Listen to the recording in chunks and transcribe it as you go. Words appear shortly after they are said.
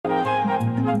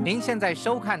您现在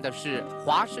收看的是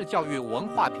华视教育文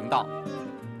化频道。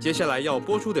接下来要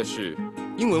播出的是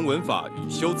英文文法与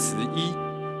修辞一。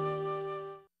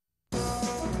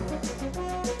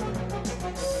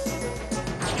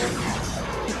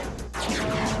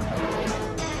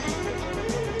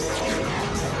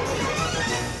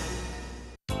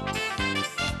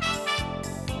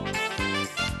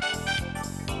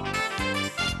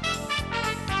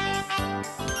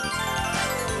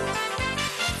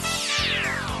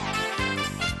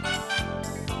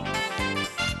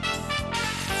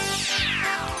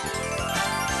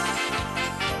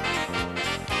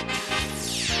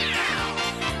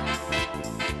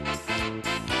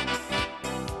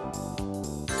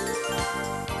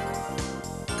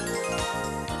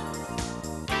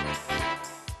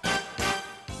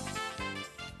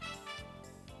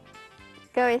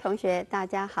各位同学，大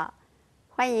家好，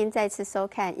欢迎再次收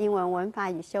看英文文法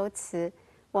与修辞。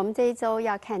我们这一周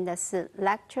要看的是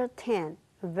Lecture 10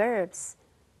 Verbs,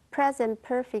 Present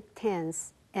Perfect Tense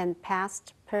and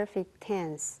Past Perfect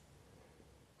Tense。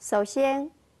首先，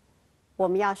我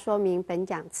们要说明本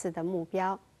讲次的目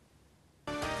标。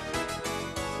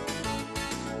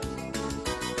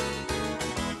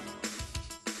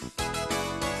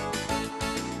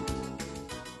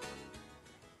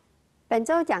本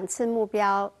周讲次目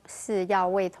标是要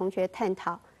为同学探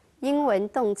讨英文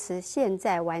动词现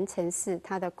在完成式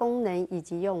它的功能以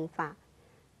及用法。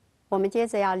我们接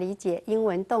着要理解英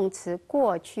文动词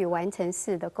过去完成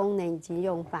式的功能以及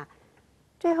用法。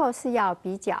最后是要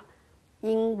比较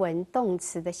英文动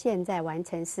词的现在完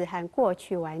成式和过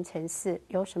去完成式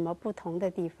有什么不同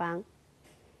的地方。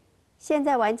现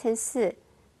在完成式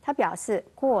它表示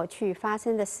过去发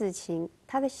生的事情，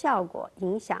它的效果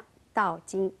影响到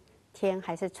今天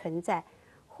还是存在，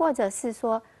或者是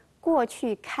说过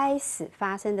去开始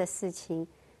发生的事情，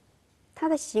它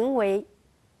的行为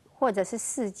或者是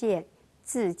事件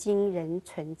至今仍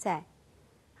存在。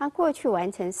它过去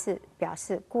完成式表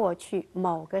示过去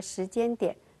某个时间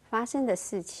点发生的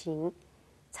事情，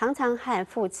常常和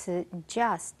副词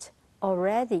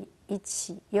just、already 一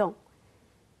起用。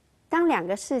当两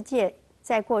个事件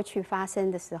在过去发生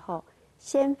的时候，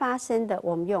先发生的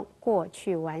我们用过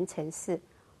去完成式，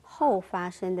后发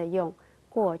生的用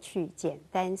过去简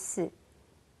单式。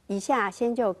以下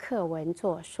先就课文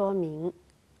做说明。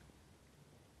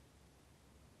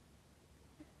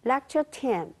Lecture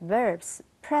 10 Verbs,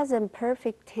 Present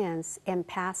Perfect Tense and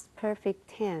Past Perfect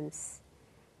Tense.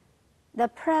 The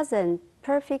present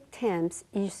perfect tense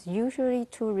is usually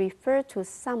to refer to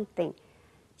something.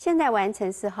 现在完成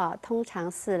式通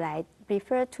常是来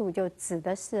refer to 就指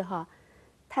的是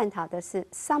探讨的是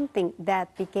something that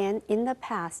began in the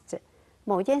past，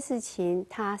 某件事情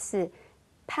它是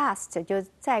past 就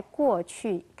在过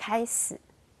去开始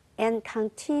 ，and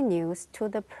continues to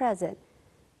the present，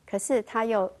 可是它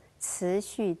又持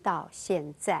续到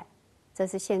现在，这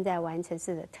是现在完成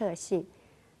式的特性。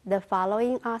The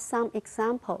following are some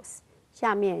examples，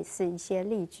 下面是一些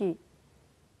例句。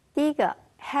第一个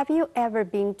 ，Have you ever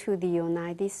been to the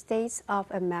United States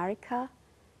of America？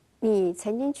你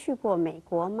曾经去过美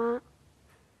国吗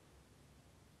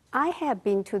 ？I have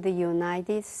been to the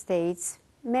United States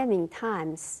many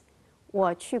times。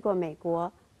我去过美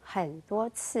国很多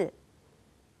次。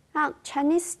那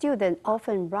Chinese student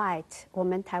often write， 我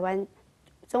们台湾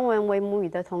中文为母语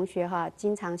的同学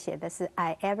经常写的是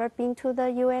I ever been to the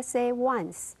USA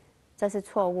once， 这是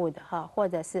错误的或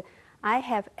者是 I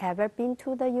have ever been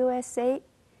to the USA，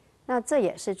 那这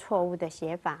也是错误的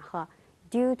写法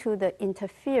Due to the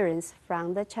interference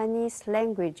from the Chinese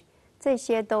language， 这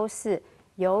些都是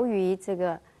由于这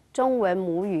个中文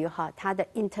母语它的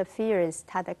interference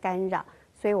它的干扰，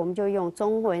所以我们就用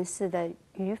中文式的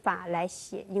语法来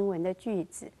写英文的句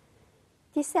子。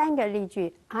第三个例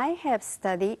句 I have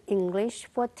studied English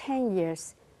for 10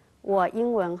 years， 我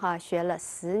英文学了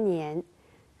10年。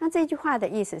那这句话的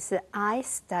意思是 I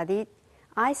started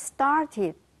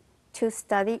to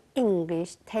study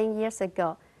English 10 years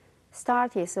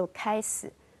ago。Started 是开始，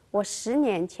我10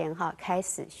年前开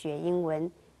始学英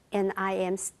文 ，and I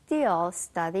am still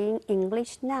studying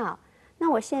English now。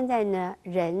那我现在呢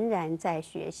仍然在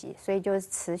学习，所以就是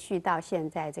持续到现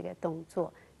在这个动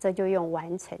作，这就用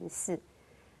完成式。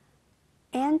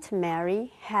Aunt Mary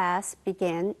has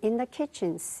begun in the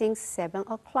kitchen since 7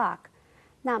 o'clock。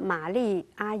那玛丽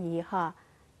阿姨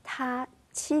她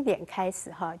7点开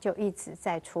始就一直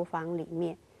在厨房里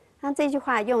面。那这句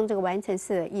话用这个完成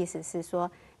式的意思是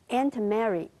说 ，Aunt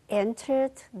Mary entered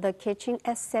the kitchen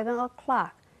at 7 o'clock。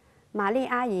玛丽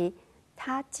阿姨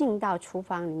她进到厨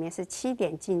房里面是7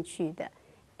点进去的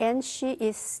 ，and she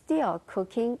is still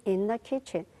cooking in the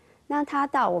kitchen。那她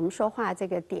到我们说话这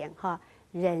个点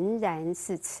仍然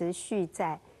是持续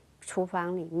在厨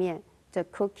房里面，这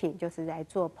cooking 就是在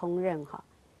做烹饪哈。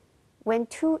When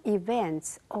two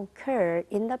events occur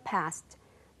in the past，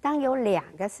 当有两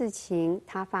个事情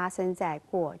它发生在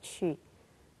过去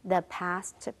 ，the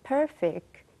past perfect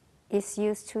is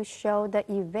used to show the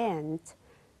event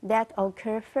that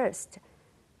occurred first。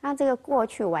那这个过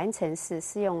去完成式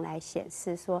是用来显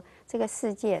示说这个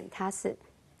事件它是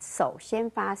首先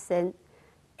发生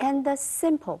 ，and the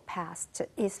simple past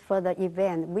is for the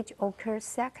event which occurs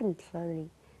secondly。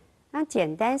那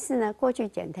简单式呢？过去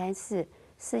简单式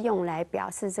是用来表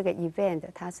示这个 event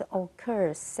它是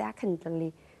occurs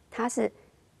secondly， 它是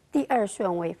第二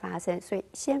顺位发生，所以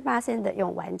先发生的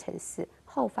用完成式，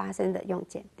后发生的用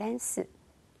简单式。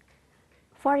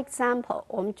For example，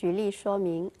 我们举例说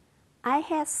明 ，I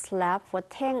had slept for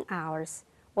 10 hours，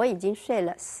 我已经睡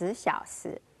了10小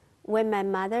时。When my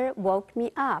mother woke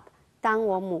me up， 当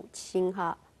我母亲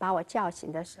把我叫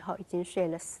醒的时候，已经睡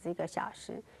了10个小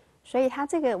时。所以它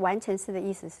这个完成式的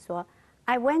意思是说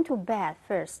 ，I went to bed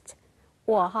first，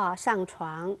 我上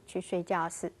床去睡觉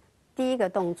是第一个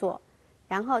动作，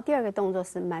然后第二个动作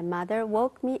是 My mother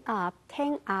woke me up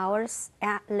 10 hours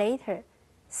later，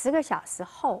 10个小时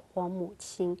后我母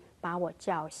亲把我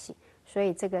叫醒，所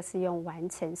以这个是用完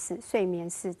成式，睡眠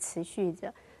是持续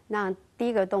着。那第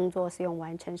一个动作是用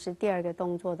完成式，第二个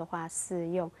动作的话是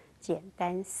用简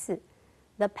单式。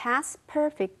The past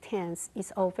perfect tense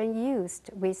is often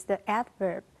used with the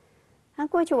adverb。那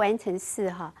过去完成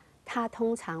式它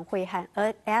通常会和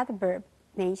adverb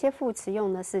哪一些副词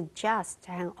用的是 just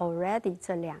和 already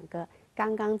这两个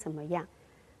刚刚怎么样？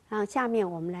那下面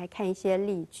我们来看一些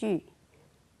例句。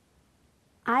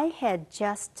I had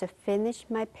just finished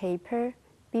my paper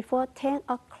before 10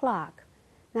 o'clock。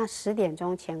那10点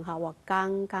钟前我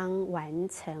刚刚完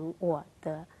成我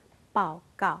的报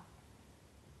告。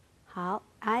好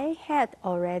 ，I had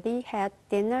already had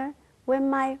dinner when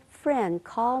my friend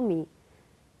called me。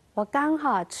我刚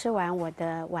好吃完我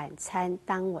的晚餐，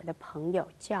当我的朋友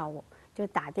叫我，就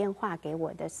打电话给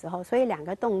我的时候，所以两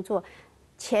个动作，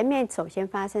前面首先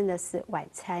发生的是晚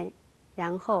餐，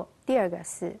然后第二个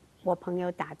是我朋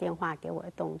友打电话给我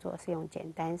的动作是用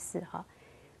简单式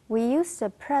We use the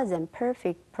present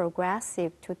perfect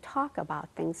progressive to talk about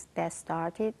things that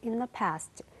started in the past。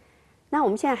那我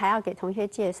们现在还要给同学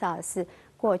介绍的是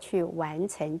过去完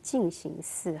成进行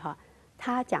式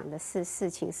它讲的是事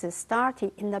情是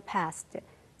started in the past，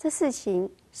 这事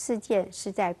件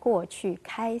是在过去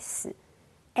开始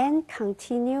 ，and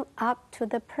continue up to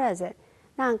the present，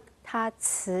 让它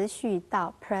持续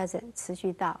到 present， 持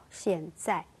续到现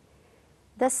在。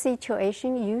The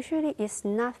situation usually is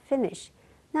not finished。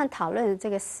那讨论的这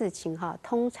个事情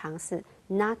通常是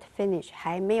not finished，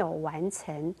 还没有完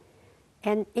成。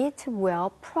And it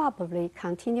will probably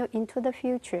continue into the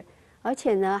future， 而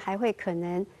且呢还会可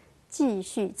能继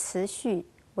续持续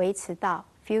维持到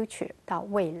future 到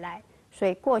未来，所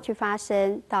以过去发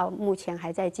生到目前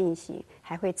还在进行，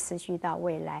还会持续到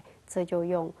未来，这就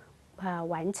用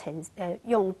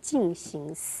用进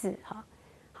行式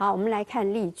好，我们来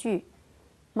看例句。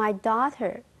My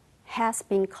daughter has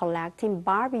been collecting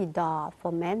Barbie doll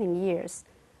for many years。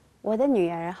我的女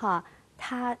儿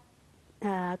她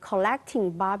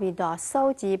collecting Barbie doll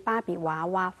收集芭比娃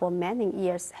娃 for many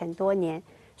years 很多年，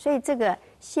所以这个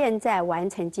现在完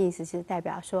成进行式代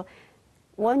表说，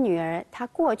我女儿她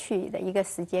过去的一个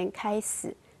时间开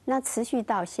始，那持续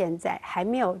到现在还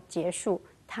没有结束，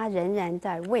她仍然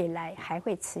在未来还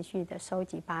会持续的收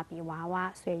集芭比娃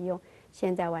娃，所以用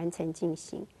现在完成进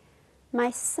行。My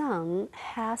son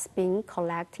has been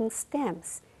collecting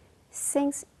stamps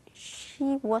since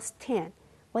she was 10。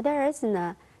我的儿子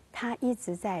呢，他一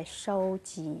直在收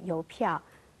集邮票，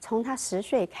从他10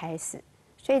岁开始，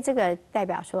所以这个代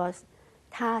表说，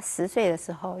他10岁的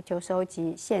时候就收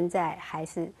集，现在还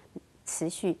是持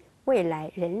续，未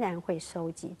来仍然会收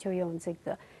集，就用这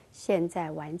个现在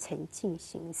完成进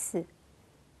行式。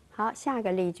好，下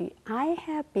个例句 ，I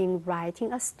have been writing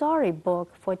a storybook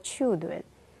for children。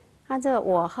那这个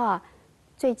我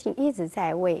最近一直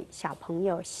在为小朋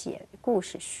友写故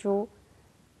事书。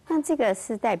那这个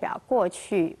是代表过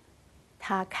去，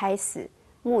它开始，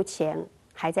目前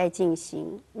还在进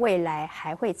行，未来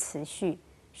还会持续，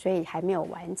所以还没有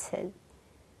完成。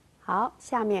好，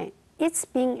下面 It's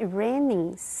been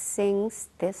raining since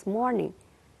this morning。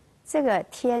这个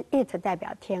天 it 代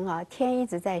表天天一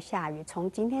直在下雨，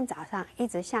从今天早上一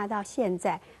直下到现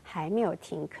在，还没有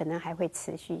停，可能还会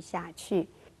持续下去。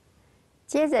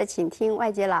接着，请听外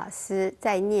籍老师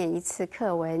再念一次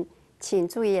课文，请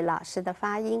注意老师的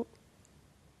发音。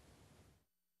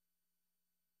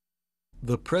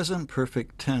The present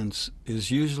perfect tense is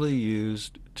usually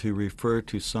used to refer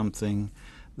to something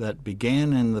that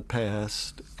began in the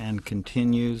past and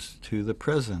continues to the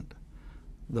present.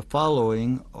 The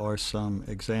following are some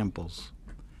examples.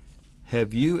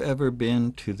 Have you ever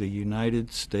been to the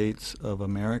United States of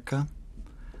America?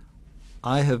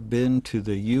 I have been to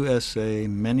the USA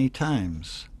many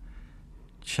times.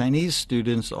 Chinese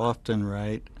students often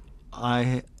write,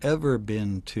 I ever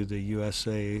been to the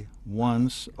USA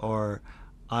once, or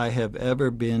I have ever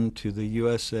been to the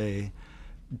USA,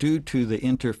 due to the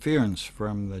interference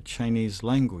from the Chinese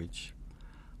language.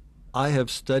 I have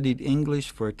studied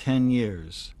English for 10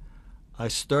 years. I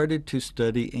started to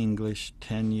study English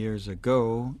 10 years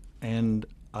ago, and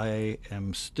I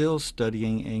am still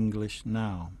studying English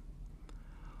now.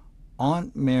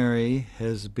 Aunt Mary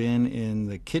has been in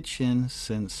the kitchen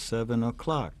since 7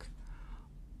 o'clock.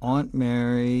 Aunt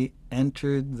Mary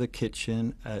entered the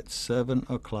kitchen at 7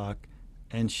 o'clock,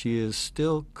 and she is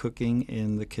still cooking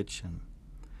in the kitchen.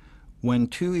 When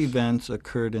two events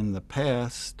occurred in the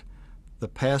past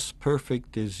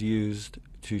perfect is used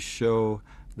to show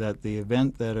that the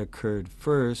event that occurred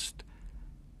first,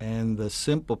 and the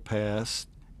simple past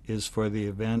is for the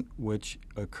event which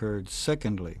occurred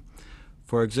secondly.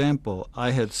 For example,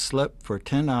 I had slept for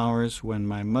 10 hours when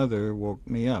my mother woke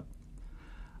me up.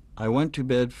 I went to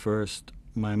bed first.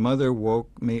 My mother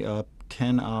woke me up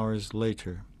 10 hours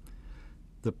later.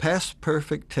 The past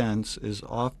perfect tense is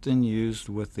often used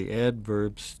with the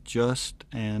adverbs just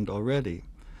and already.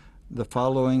 The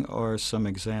following are some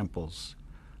examples.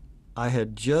 I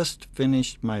had just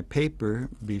finished my paper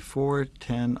before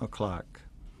 10 o'clock.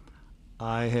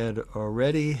 I had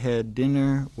already had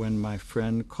dinner when my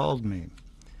friend called me.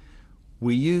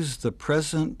 We use the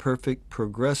present perfect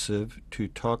progressive to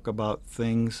talk about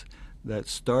things that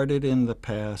started in the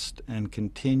past and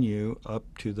continue up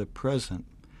to the present.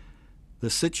 The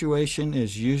situation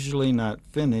is usually not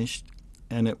finished,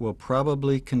 and it will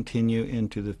probably continue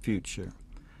into the future.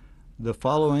 The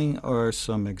following are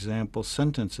some example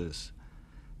sentences.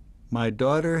 My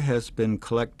daughter has been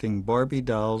collecting Barbie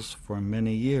dolls for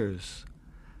many years.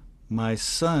 My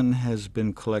son has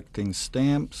been collecting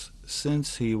stamps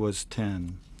since he was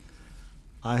 10.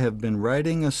 I have been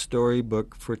writing a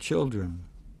storybook for children.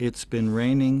 It's been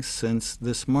raining since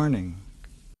this morning.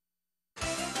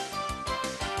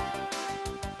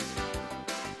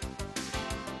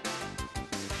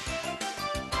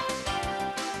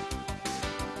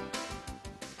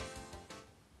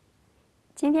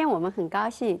 今天我们很高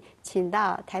兴请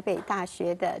到台北大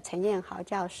学的陈彦豪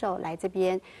教授来这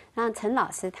边。那陈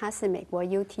老师他是美国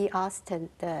UT Austin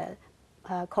的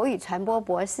口语传播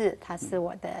博士，他是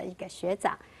我的一个学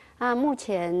长。那目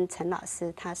前陈老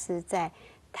师他是在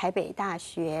台北大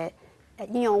学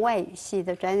应用外语系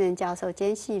的专任教授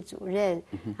兼系主任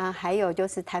啊，还有就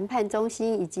是谈判中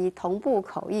心以及同步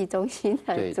口译中心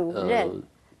的主任。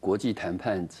国际谈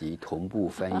判及同步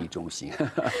翻译中心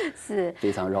是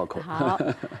非常绕口。好，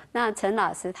那陈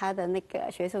老师他的那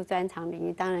个学术专长领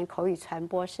域，当然口语传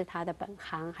播是他的本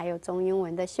行，还有中英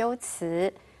文的修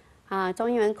辞啊，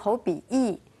中英文口笔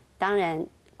译，当然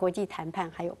国际谈判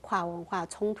还有跨文化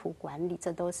冲突管理，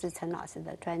这都是陈老师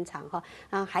的专长哈。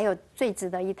啊，还有最值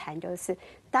得一谈就是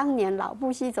当年老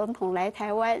布希总统来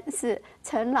台湾是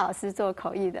陈老师做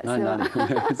口译的，是吗？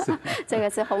这个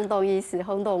是轰动一时、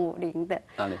轰动50的。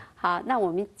哪里？好，那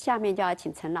我们下面就要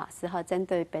请陈老师哈，针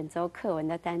对本周课文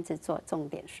的单字做重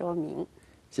点说明。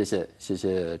谢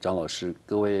谢张老师，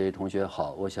各位同学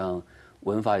好。我想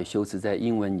文法与修辞在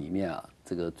英文里面啊，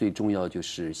这个最重要就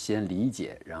是先理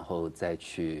解，然后再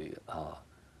去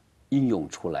应用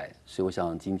出来。所以我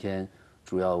想今天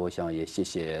主要我想也谢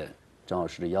谢张老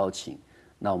师的邀请。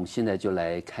那我们现在就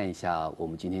来看一下我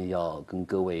们今天要跟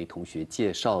各位同学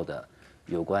介绍的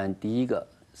有关第一个，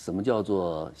什么叫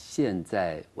做现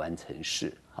在完成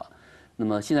式？好，那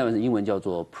么现在完成英文叫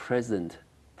做 present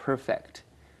perfect。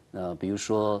比如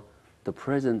说 the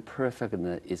present perfect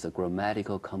呢 is a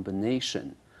grammatical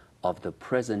combination of the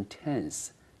present tense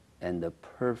and the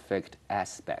perfect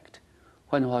aspect。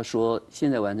换句话说，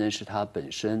现在完成式它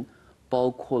本身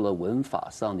包括了文法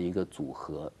上的一个组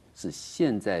合，是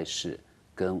现在式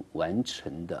跟完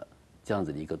成的这样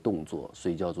子的一个动作，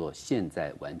所以叫做现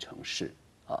在完成式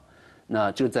啊。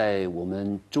那这在我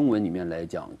们中文里面来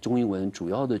讲，中英文主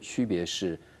要的区别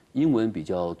是，英文比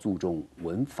较注重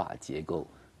文法结构，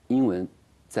英文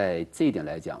在这一点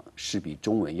来讲是比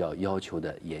中文要求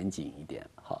的严谨一点。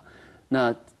好，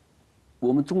那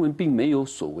我们中文并没有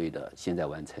所谓的现在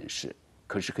完成式，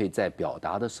可是可以在表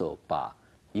达的时候把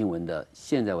英文的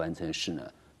现在完成式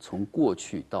呢，从过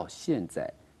去到现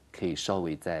在可以稍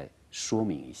微再说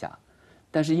明一下。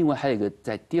但是英文还有一个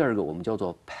在第二个我们叫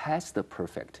做 past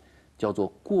perfect， 叫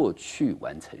做过去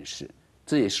完成式，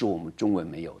这也是我们中文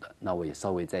没有的。那我也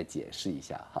稍微再解释一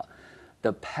下哈。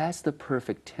The past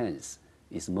perfect tense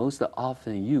is most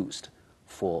often used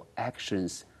for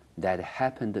actions that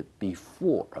happened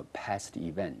before a past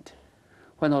event。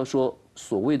换句话说，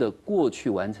所谓的过去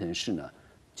完成式呢，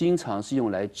经常是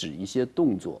用来指一些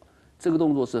动作，这个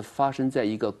动作是发生在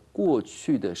一个过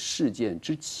去的事件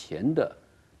之前的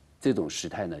这种时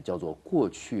态呢，叫做过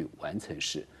去完成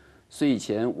式。所以以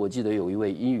前我记得有一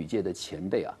位英语界的前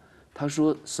辈啊，他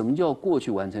说什么叫过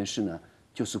去完成式呢？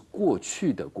就是过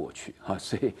去的过去啊。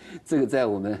所以这个在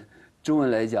我们中文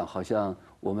来讲，好像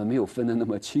我们没有分得那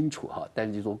么清楚哈。但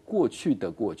是就说过去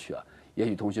的过去啊，也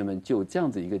许同学们就这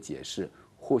样子一个解释，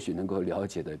或许能够了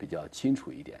解的比较清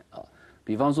楚一点啊。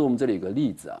比方说我们这里有个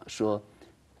例子啊，说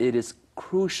It is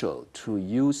crucial to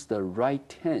use the right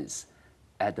tense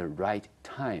at the right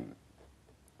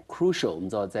time。crucial 我们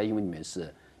知道在英文里面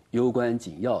是攸关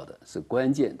紧要的，是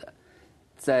关键的，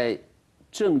在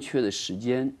正确的时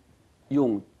间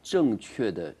用正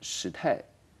确的时态，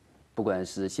不管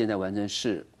是现在完成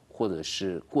式或者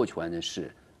是过去完成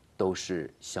式，都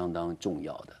是相当重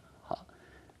要的。好，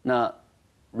那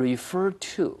refer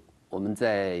to 我们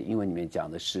在英文里面讲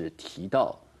的是提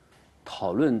到、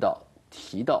讨论到、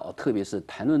提到，特别是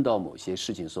谈论到某些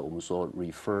事情的时候，我们说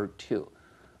refer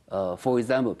to。For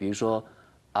example， 比如说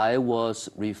I was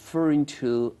referring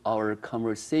to our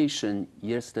conversation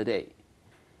yesterday。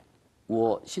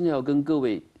我现在要跟各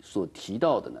位所提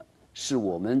到的呢，是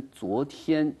我们昨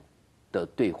天的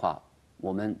对话，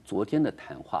我们昨天的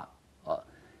谈话啊。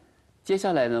接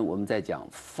下来呢，我们再讲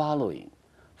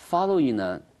following。following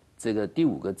呢，这个第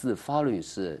5个字 following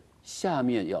是下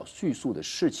面要叙述的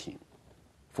事情。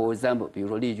For example， 比如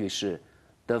说例句是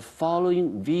The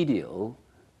following video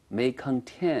may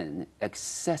contain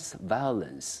excess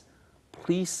violence.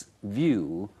 Please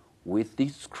view with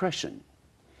discretion。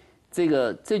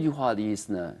这句话的意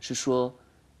思呢，是说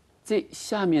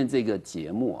下面这个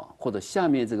节目啊，或者下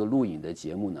面这个录影的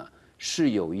节目呢，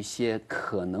是有一些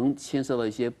可能牵涉到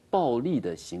一些暴力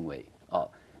的行为啊，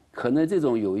可能这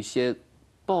种有一些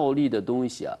暴力的东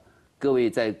西啊，各位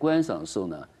在观赏的时候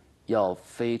呢，要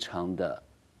非常的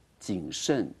谨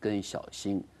慎跟小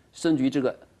心，甚至于这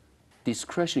个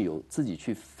discretion 有自己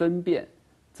去分辨，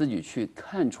自己去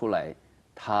看出来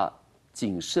它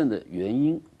谨慎的原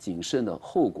因、谨慎的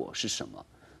后果是什么。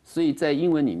所以在英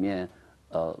文里面，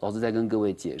老师再跟各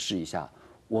位解释一下，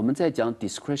我们在讲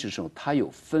discretion 的时候，它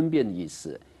有分辨的意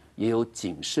思，也有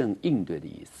谨慎应对的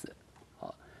意思。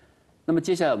好，那么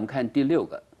接下来我们看第6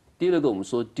个，我们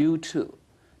说 due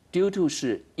to。due to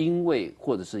是因为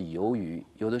或者是由于，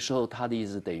有的时候它的意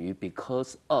思等于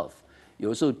because of， 有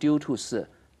的时候 due to 是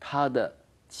它的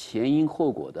前因后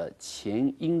果的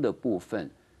前因的部分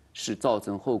是造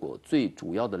成后果最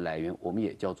主要的来源，我们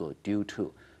也叫做 due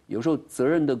to。有时候责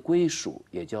任的归属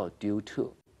也叫 due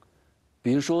to。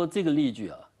比如说这个例句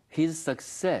啊 ，His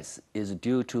success is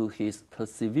due to his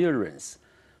perseverance。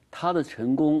他的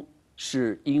成功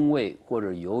是因为或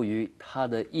者由于他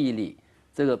的毅力。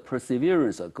这个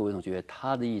perseverance， 各位同学，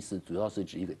它的意思主要是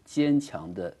指一个坚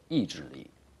强的意志力。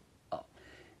啊，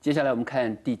接下来我们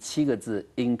看第7个字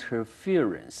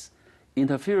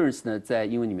interference。interference 呢，在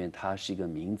英文里面它是一个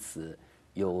名词，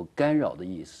有干扰的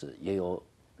意思，也有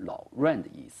扰乱的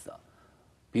意思啊。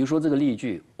比如说这个例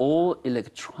句 ，All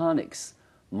electronics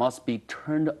must be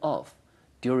turned off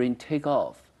during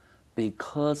takeoff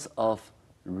because of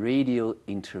radio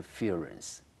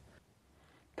interference。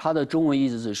它的中文意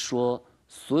思是说，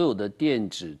所有的电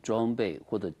子装备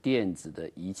或者电子的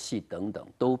仪器等等，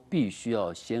都必须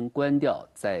要先关掉，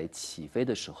在起飞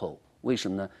的时候。为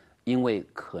什么呢？因为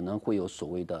可能会有所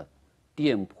谓的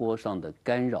电波上的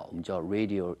干扰，我们叫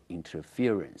radio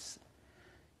interference。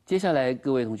接下来，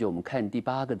各位同学，我们看第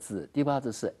8个字，第8个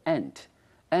字是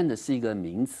aunt。aunt 是一个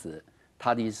名词，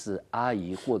它的意思是阿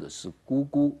姨或者是姑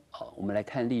姑。好，我们来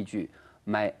看例句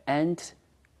 ：My aunt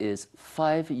is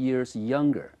 5 years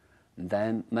younger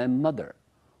than my mother。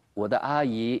我的阿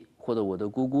姨或者我的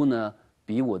姑姑呢，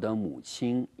比我的母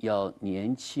亲要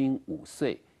年轻5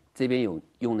岁。这边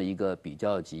用了一个比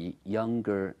较级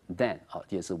younger than， 好，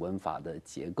这也是文法的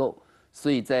结构。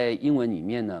所以在英文里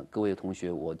面呢，各位同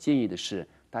学，我建议的是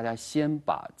大家先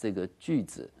把这个句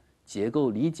子结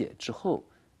构理解之后，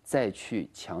再去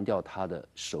强调它的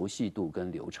熟悉度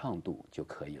跟流畅度就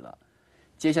可以了。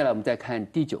接下来我们再看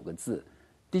第9个字，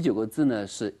第9个字呢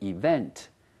是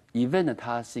event。event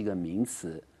它是一个名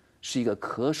词，是一个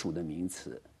可数的名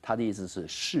词，它的意思是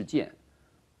事件。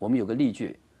我们有个例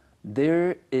句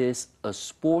 ：There is a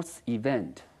sports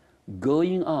event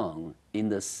going on in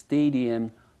the stadium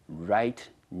right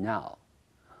now。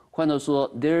换句话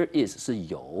说 ，there is 是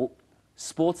有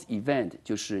 ，sports event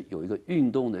就是有一个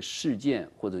运动的事件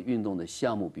或者运动的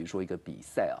项目，比如说一个比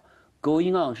赛啊。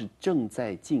Going on 是正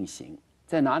在进行，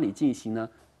在哪里进行呢？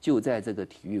就在这个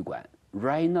体育馆。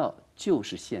Right now 就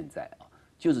是现在啊，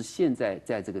就是现在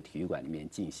在这个体育馆里面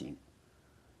进行。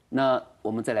那我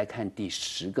们再来看第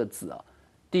10个字啊，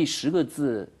第10个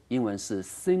字英文是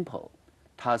simple，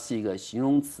 它是一个形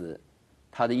容词，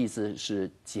它的意思是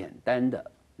简单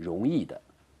的、容易的。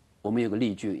我们有个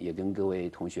例句也跟各位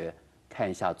同学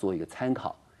看一下，做一个参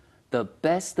考。The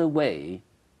best way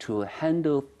to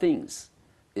handle things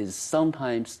is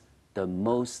sometimes the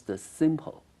most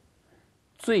simple。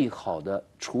最好的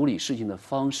处理事情的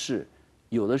方式，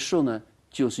有的时候呢，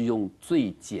就是用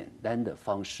最简单的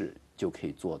方式就可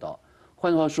以做到。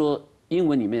换句话说，英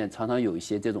文里面常常有一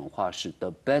些这种话是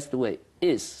the best way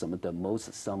is 什么 the most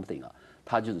something 啊，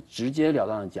它就是直截了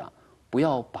当的讲，不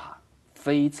要把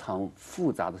非常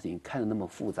复杂的事情看得那么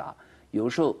复杂。有的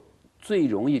时候最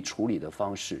容易处理的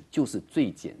方式就是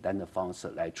最简单的方式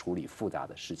来处理复杂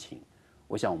的事情。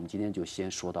我想我们今天就先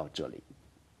说到这里。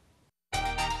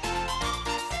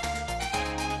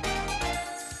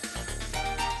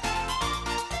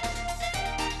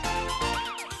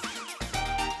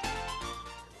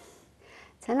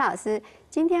陈老师，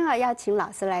今天要请老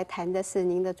师来谈的是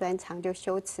您的专长，就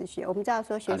修辞学。我们知道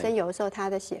说学生有的时候他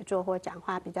的写作或讲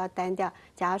话比较单调，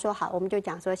假如说好，我们就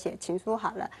讲说写情书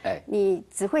好了，你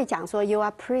只会讲说 you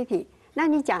are pretty， 那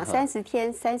你讲30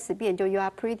天30遍就 you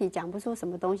are pretty， 讲不出什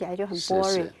么东西来，就很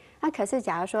boring。那可是，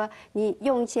假如说你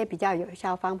用一些比较有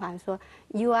效方法，说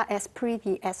 "You are as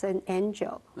pretty as an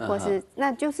angel"， 或是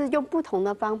那就是用不同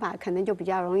的方法，可能就比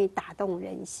较容易打动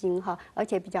人心哈，而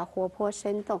且比较活泼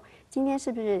生动。今天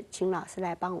是不是请老师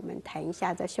来帮我们谈一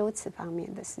下这修辞方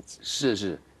面的事情？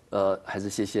是，还是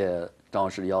谢谢张老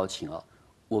师的邀请啊。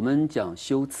我们讲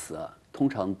修辞啊，通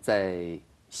常在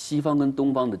西方跟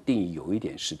东方的定义有一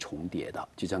点是重叠的，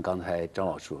就像刚才张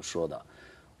老师所说的。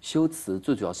修辞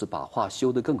最主要是把话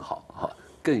修得更好哈，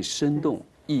更生动，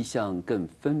意象更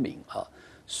分明啊。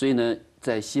所以呢，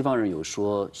在西方人有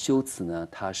说修辞呢，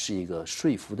它是一个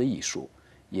说服的艺术，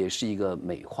也是一个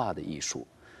美化的艺术。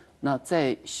那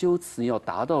在修辞要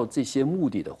达到这些目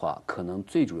的的话，可能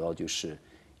最主要就是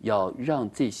要让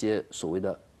这些所谓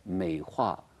的美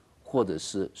化或者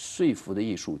是说服的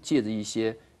艺术，借着一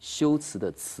些修辞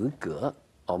的词格，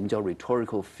我们叫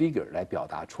rhetorical figure 来表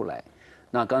达出来。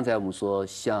那刚才我们说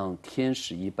像天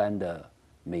使一般的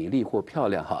美丽或漂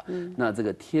亮哈，那这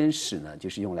个天使呢，就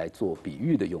是用来做比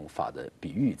喻的用法的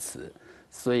比喻词。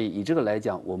所以以这个来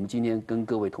讲，我们今天跟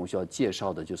各位同学要介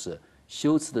绍的就是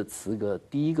修辞的词格，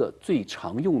第一个最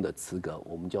常用的词格，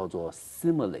我们叫做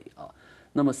simile 啊。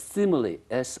那么 simile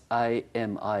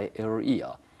S-I-M-I-L-E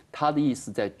啊，它的意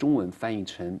思在中文翻译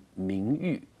成明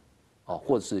喻啊，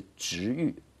或者是直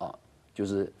喻啊，就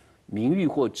是明喻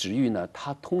或直喻呢，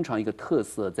它通常一个特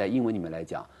色在英文里面来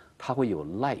讲，它会有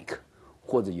like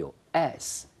或者有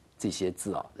as 这些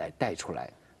字啊来带出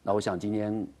来。那我想今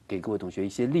天给各位同学一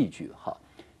些例句哈，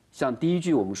像第一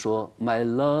句我们说 My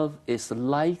love is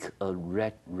like a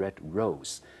red red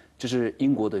rose， 这是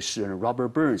英国的诗人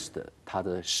Robert Burns 的他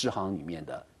的诗行里面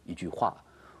的一句话。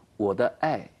我的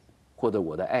爱或者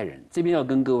我的爱人，这边要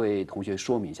跟各位同学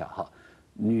说明一下哈，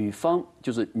女方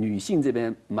就是女性这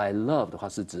边 my love 的话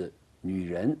是指女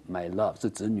人 ，my love 是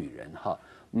指女人哈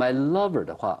 ，my lover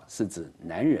的话是指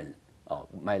男人哦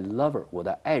 ，my lover 我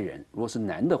的爱人，如果是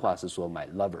男的话是说 my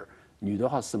lover， 女的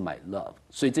话是 my love，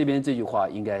 所以这边这句话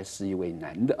应该是一位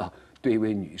男的啊对一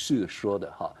位女士说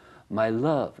的哈 ，my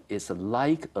love is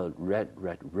like a red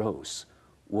red rose，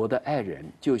 我的爱人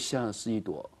就像是一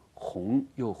朵红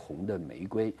又红的玫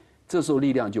瑰，这时候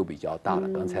力量就比较大了。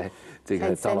刚才这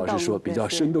个张老师说比较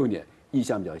生动一点，意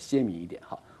象比较鲜明一点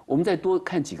哈。我们再多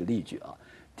看几个例句啊。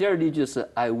第二个例句是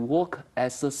I walk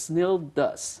as a snail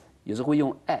does， 有时候会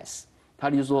用 as， 它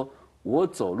就是说我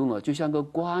走路呢就像个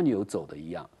蝸牛走的一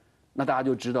样。那大家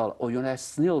就知道了哦，原来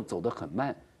snail 走得很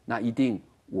慢，那一定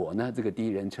我呢这个第一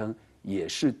人称也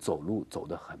是走路走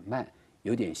得很慢，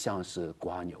有点像是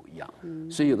蝸牛一样。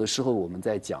所以有的时候我们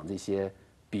在讲这些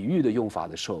比喻的用法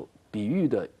的时候，比喻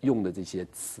的用的这些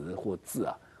词或字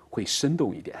啊，会生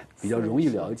动一点，比较容易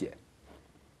了解。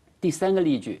第三个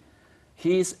例句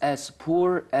 ，He's as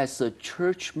poor as a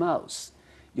church mouse。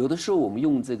有的时候我们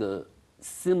用这个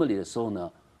simile 的时候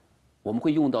呢，我们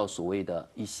会用到所谓的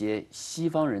一些西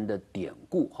方人的典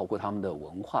故，包括他们的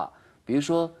文化。比如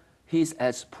说 ，He's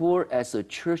as poor as a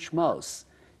church mouse。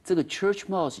这个 church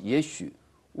mouse 也许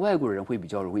外国人会比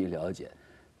较容易了解，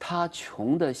他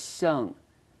穷的像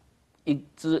一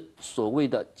只所谓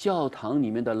的教堂里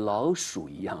面的老鼠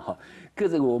一样哈。这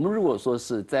个我们如果说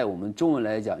是在我们中文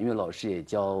来讲，因为老师也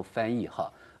教翻译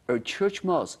哈，而 church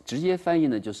mouse 直接翻译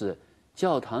呢就是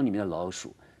教堂里面的老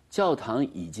鼠。教堂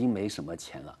已经没什么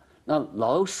钱了，那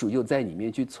老鼠又在里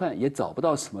面去窜，也找不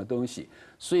到什么东西。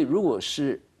所以如果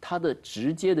是它的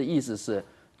直接的意思是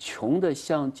穷的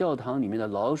像教堂里面的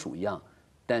老鼠一样，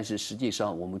但是实际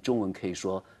上我们中文可以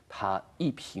说它一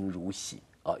贫如洗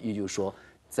啊，也就是说，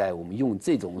在我们用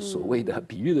这种所谓的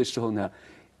比喻的时候呢，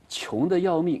穷的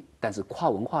要命，但是跨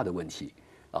文化的问题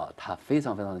啊，他非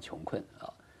常非常的穷困啊。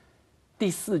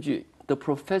第4句 ，The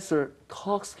professor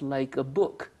talks like a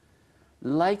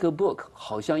book。Like a book，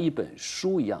 好像一本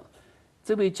书一样。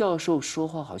这位教授说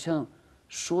话好像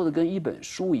说的跟一本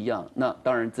书一样。那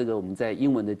当然，这个我们在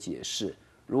英文的解释，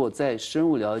如果再深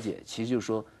入了解，其实就是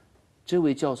说，这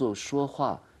位教授说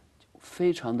话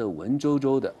非常的文绉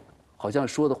绉的，好像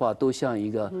说的话都像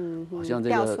一个，好像这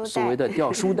个所谓的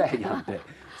掉书袋一样。对，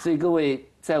所以各位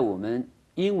在我们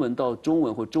英文到中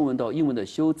文或中文到英文的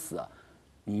修辞啊，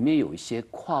里面有一些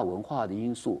跨文化的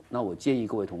因素。那我建议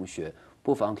各位同学，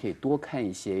不妨可以多看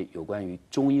一些有关于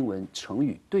中英文成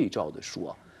语对照的书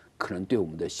啊，可能对我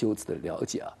们的修辞的了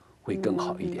解啊会更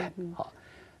好一点。好，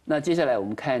那接下来我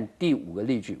们看第5个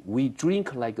例句 ：We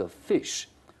drink like a fish，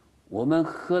 我们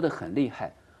喝得很厉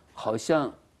害，好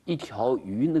像一条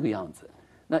鱼那个样子。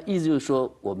那意思就是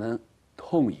说我们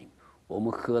痛饮，我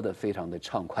们喝得非常的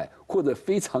畅快，或者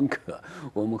非常渴，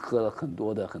我们喝了很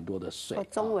多的水。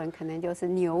中文可能就是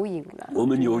牛饮了。我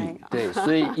们牛饮，对，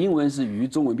所以英文是鱼，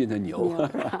中文变成牛。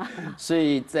所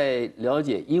以在了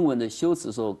解英文的修辞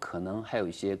的时候，可能还有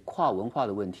一些跨文化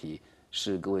的问题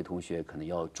是各位同学可能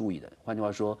要注意的。换句话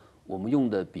说，我们用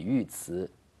的比喻词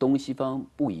东西方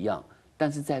不一样，但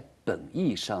是在本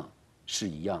意上是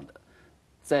一样的。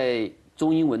在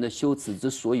中英文的修辞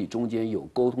之所以中间有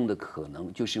沟通的可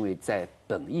能，就是因为在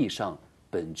本意上、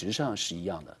本质上是一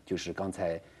样的。就是刚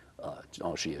才张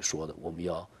老师也说的，我们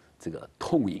要这个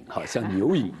痛饮哈，像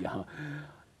牛饮一样。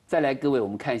再来，各位，我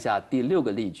们看一下第6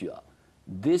个例句啊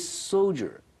 ：This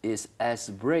soldier is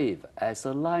as brave as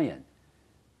a lion。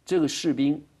这个士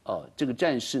兵这个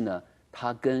战士呢，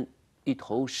他跟一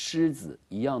头狮子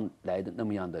一样来的那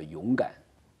么样的勇敢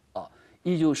啊，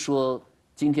也就是说。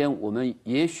今天我们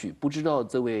也许不知道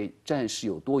这位战士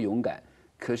有多勇敢，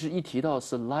可是，一提到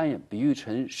是 lion， 比喻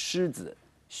成狮子，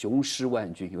雄狮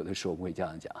万钧，有的时候我们会这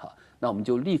样讲哈，那我们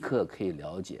就立刻可以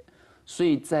了解。所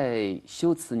以在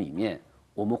修辞里面，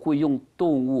我们会用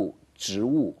动物、植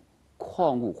物、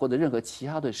矿物或者任何其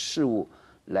他的事物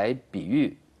来比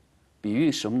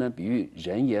喻什么呢？比喻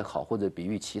人也好，或者比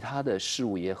喻其他的事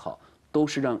物也好，都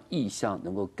是让意象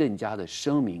能够更加的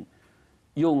声明。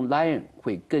用 lion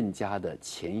会更加的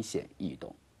浅显易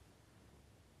懂。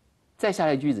再下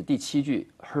来句子第7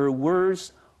句 ，Her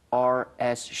words are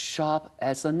as sharp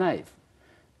as a knife。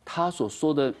她所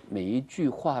说的每一句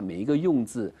话、每一个用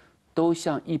字，都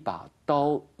像一把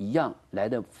刀一样来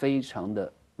得非常的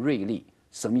锐利。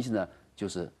什么意思呢？就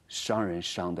是伤人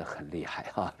伤得很厉害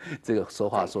哈。这个说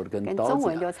话说的跟刀子一样，中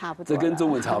文就差不多。这跟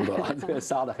中文差不多了，这个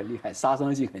杀得很厉害，杀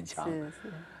伤性很强。是。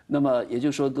那么也就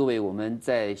是说，各位我们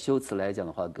在修辞来讲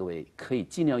的话，各位可以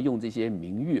尽量用这些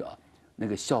名誉啊，那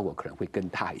个效果可能会更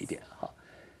大一点哈。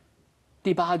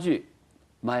第8句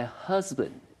 ，My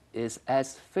husband is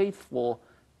as faithful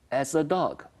as a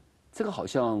dog。这个好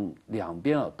像两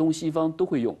边啊，东西方都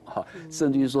会用哈，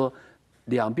甚至于说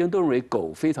两边都认为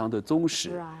狗非常的忠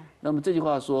实。那么这句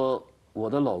话说，我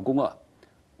的老公啊，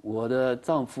我的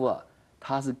丈夫啊。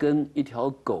他是跟一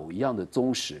条狗一样的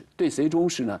忠实，对谁忠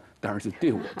实呢？当然是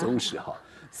对我忠实哈。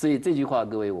所以这句话，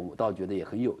各位我倒觉得也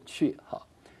很有趣哈。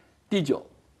第9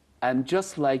 ，I'm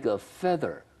just like a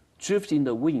feather drifting in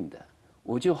the wind，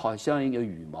 我就好像一个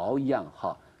羽毛一样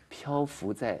哈，漂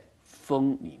浮在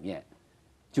风里面，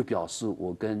就表示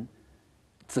我跟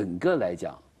整个来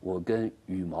讲，我跟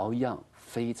羽毛一样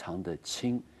非常的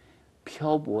轻，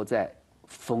漂泊在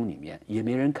风里面，也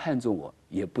没人看重我，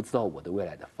也不知道我的未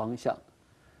来的方向。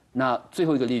那最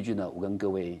后一个例句呢，我跟各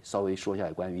位稍微说一下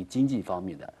关于经济方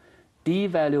面的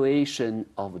 ，devaluation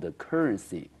of the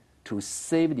currency to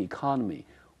save the economy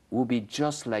would be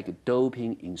just like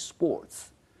doping in sports。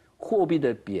货币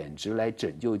的贬值来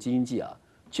拯救经济啊，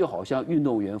就好像运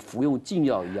动员服用禁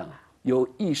药一样，有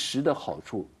一时的好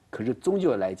处，可是终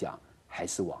究来讲还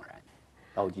是枉然。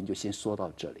那我今天就先说到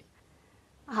这里。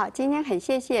好，今天很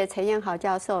谢谢陈彦豪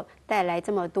教授带来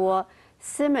这么多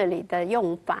simile 的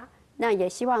用法。那也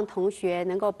希望同学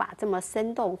能够把这么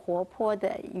生动活泼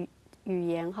的语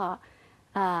言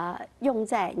用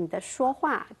在你的说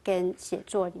话跟写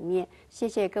作里面。谢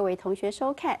谢各位同学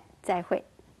收看，再会。